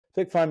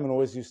Dick Feynman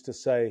always used to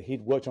say,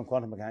 he'd worked on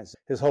quantum mechanics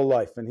his whole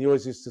life, and he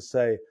always used to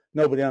say,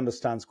 nobody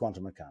understands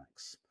quantum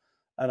mechanics.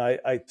 And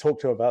I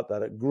talked to him about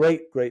that at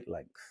great, great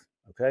length,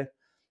 okay?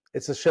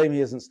 It's a shame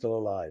he isn't still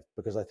alive,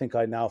 because I think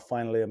I now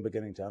finally am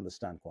beginning to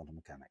understand quantum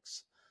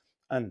mechanics.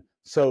 And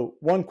so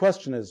one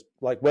question is,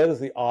 like, where does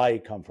the I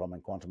come from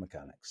in quantum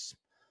mechanics?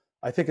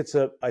 I think it's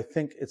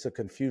a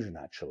confusion,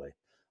 actually.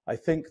 I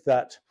think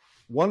that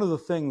one of the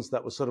things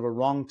that was sort of a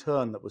wrong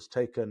turn that was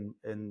taken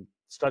in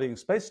studying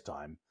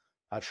space-time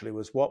actually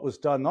was what was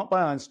done, not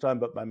by Einstein,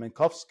 but by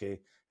Minkowski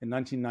in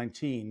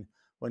 1919,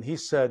 when he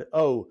said,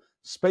 oh,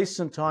 space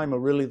and time are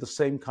really the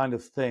same kind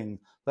of thing.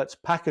 Let's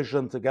package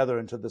them together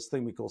into this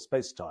thing we call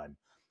space-time.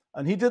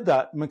 And he did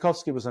that.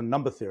 Minkowski was a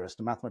number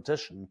theorist, a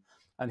mathematician,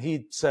 and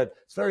he said,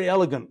 it's very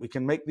elegant. We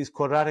can make these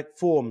quadratic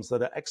forms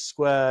that are x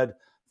squared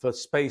for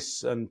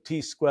space and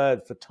t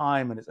squared for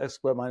time, and it's x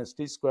squared minus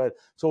t squared.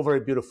 It's all very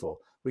beautiful.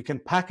 We can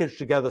package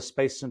together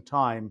space and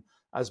time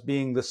as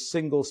being the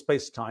single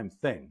space-time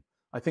thing.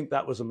 I think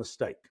that was a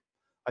mistake.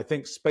 I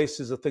think space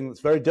is a thing that's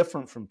very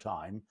different from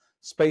time.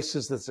 Space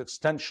is this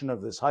extension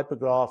of this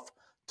hypergraph.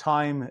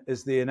 Time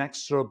is the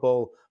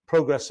inexorable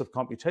progress of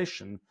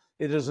computation.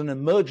 It is an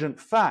emergent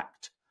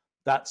fact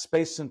that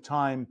space and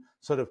time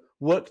sort of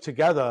work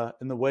together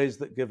in the ways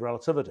that give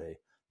relativity.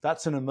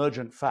 That's an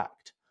emergent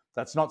fact.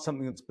 That's not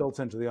something that's built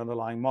into the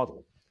underlying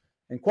model.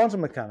 In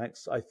quantum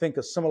mechanics, I think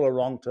a similar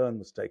wrong turn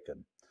was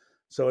taken.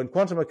 So in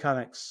quantum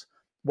mechanics,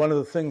 one of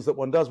the things that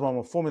one does when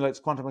one formulates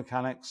quantum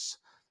mechanics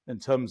in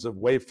terms of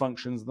wave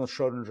functions in the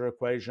Schrodinger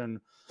equation,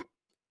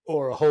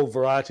 or a whole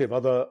variety of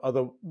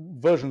other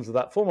versions of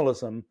that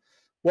formalism,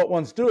 what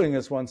one's doing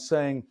is one's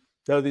saying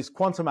there are these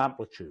quantum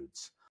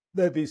amplitudes.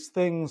 They're these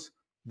things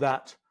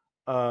that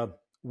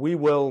we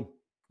will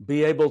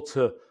be able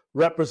to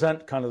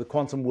represent kind of the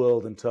quantum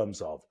world in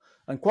terms of.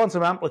 And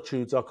quantum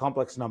amplitudes are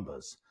complex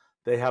numbers.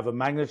 They have a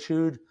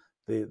magnitude.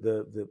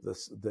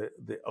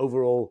 The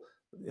overall,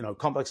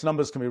 complex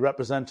numbers can be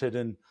represented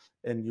in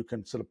you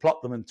can sort of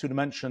plot them in 2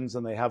 dimensions,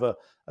 and they have a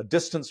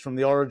distance from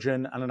the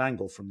origin and an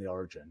angle from the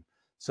origin.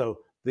 So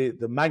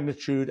the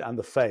magnitude and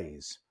the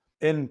phase.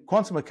 In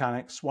quantum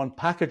mechanics, one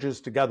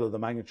packages together the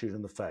magnitude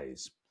and the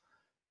phase.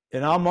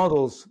 In our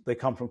models, they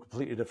come from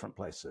completely different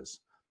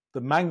places.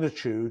 The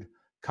magnitude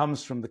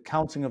comes from the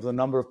counting of the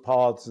number of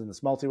paths in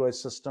this multi-way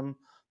system.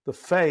 The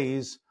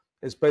phase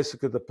is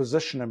basically the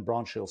position in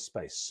branch Hill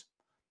space.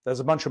 There's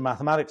a bunch of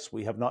mathematics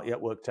we have not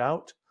yet worked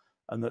out,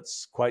 and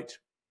that's quite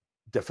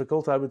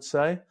difficult, I would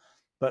say.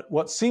 But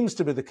what seems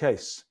to be the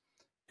case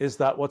is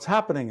that what's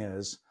happening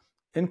is,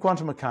 in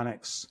quantum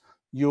mechanics,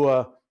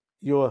 okay,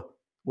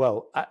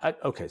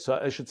 so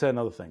I should say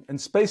another thing. In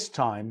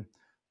space-time,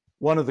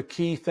 one of the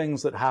key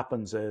things that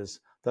happens is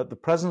that the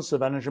presence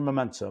of energy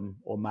momentum,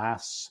 or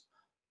mass,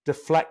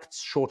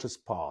 deflects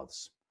shortest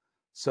paths.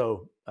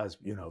 So, as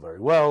you know very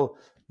well,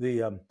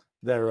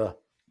 there are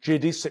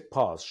geodesic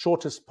paths,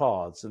 shortest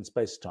paths in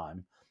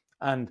space-time.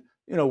 And,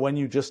 when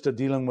you just are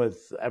dealing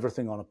with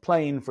everything on a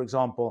plane, for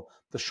example,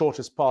 the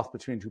shortest path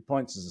between 2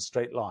 points is a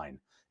straight line.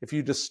 If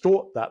you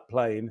distort that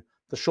plane,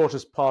 the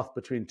shortest path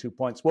between 2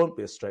 points won't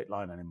be a straight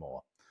line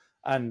anymore.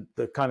 And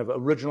the kind of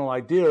original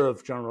idea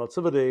of general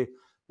relativity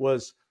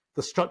was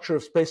the structure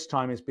of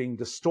space-time is being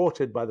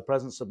distorted by the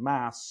presence of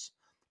mass,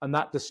 and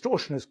that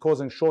distortion is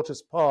causing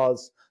shortest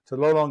paths to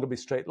no longer be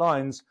straight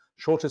lines.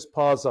 Shortest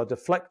paths are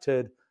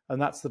deflected, and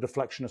that's the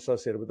deflection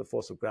associated with the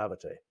force of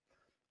gravity.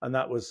 And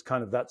that's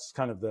kind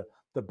of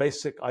the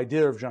basic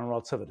idea of general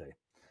relativity.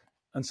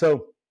 And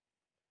so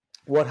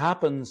what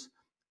happens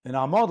in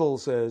our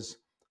models is,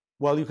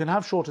 well, you can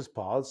have shortest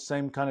paths,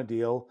 same kind of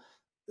deal.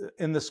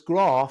 In this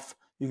graph,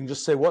 you can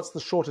just say, what's the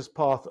shortest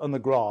path on the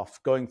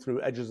graph going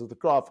through edges of the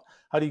graph?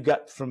 How do you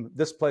get from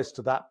this place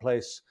to that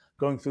place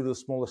going through the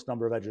smallest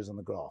number of edges on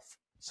the graph?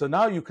 So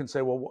now you can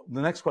say, well,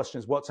 the next question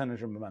is, what's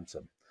energy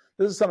momentum?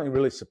 This is something that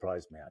really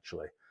surprised me,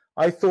 actually.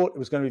 I thought it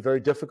was going to be very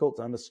difficult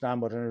to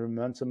understand what energy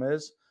momentum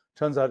is.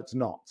 Turns out it's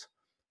not.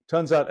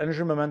 Turns out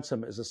energy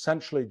momentum is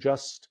essentially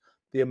just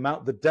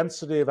the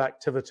density of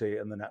activity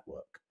in the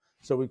network.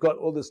 So we've got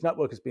all this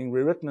network is being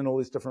rewritten in all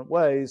these different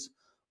ways.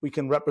 We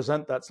can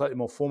represent that slightly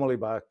more formally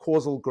by a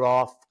causal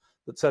graph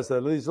that says there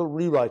are these little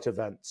rewrite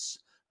events,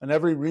 and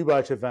every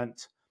rewrite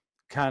event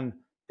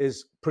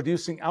is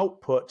producing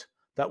output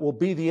that will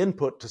be the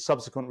input to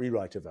subsequent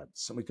rewrite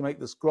events. And we can make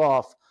this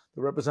graph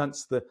that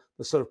represents the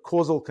sort of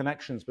causal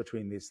connections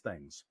between these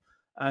things.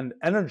 And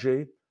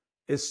energy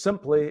is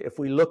simply, if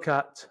we look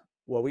at,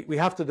 well, we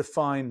have to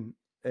define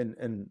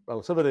in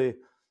relativity,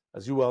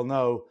 as you well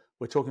know,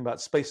 we're talking about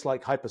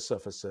space-like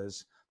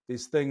hypersurfaces.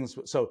 These things,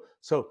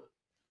 so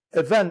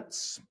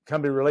events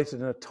can be related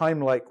in a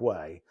time-like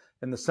way,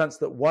 in the sense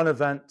that one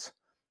event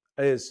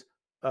is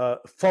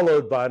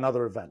followed by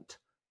another event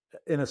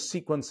in a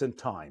sequence in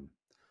time.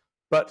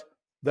 But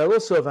there are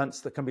also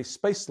events that can be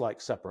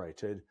space-like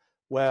separated,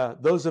 where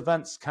those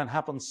events can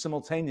happen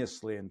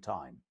simultaneously in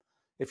time.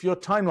 If you're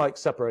time-like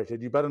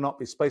separated, you better not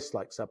be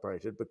space-like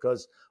separated,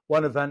 because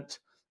one event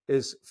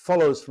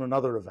follows from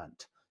another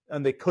event,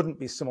 and they couldn't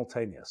be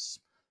simultaneous.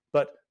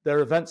 But they're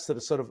events that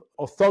are sort of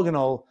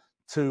orthogonal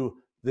to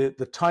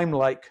the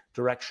time-like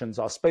directions,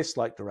 our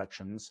space-like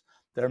directions.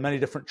 There are many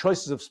different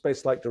choices of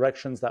space-like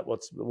directions.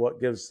 That's what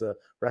gives the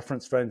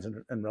reference frames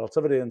and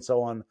relativity and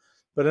so on.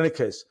 But in any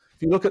case,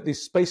 if you look at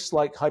these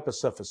space-like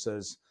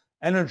hypersurfaces,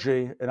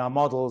 energy in our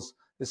models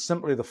is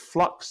simply the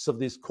flux of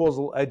these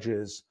causal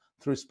edges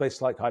through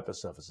space-like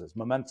hypersurfaces.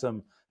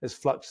 Momentum is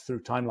flux through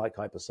time-like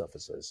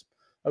hypersurfaces.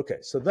 Okay,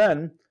 so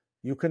then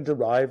you can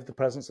derive the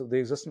presence of the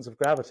existence of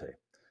gravity.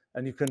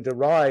 And you can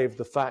derive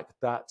the fact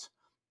that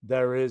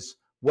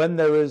when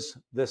there is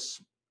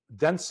this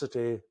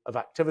density of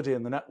activity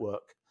in the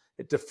network,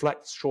 it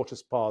deflects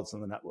shortest paths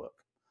in the network.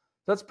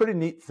 That's a pretty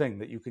neat thing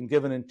that you can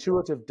give an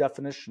intuitive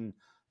definition,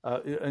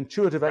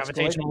 intuitive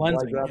explanation of why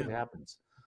gravity happens.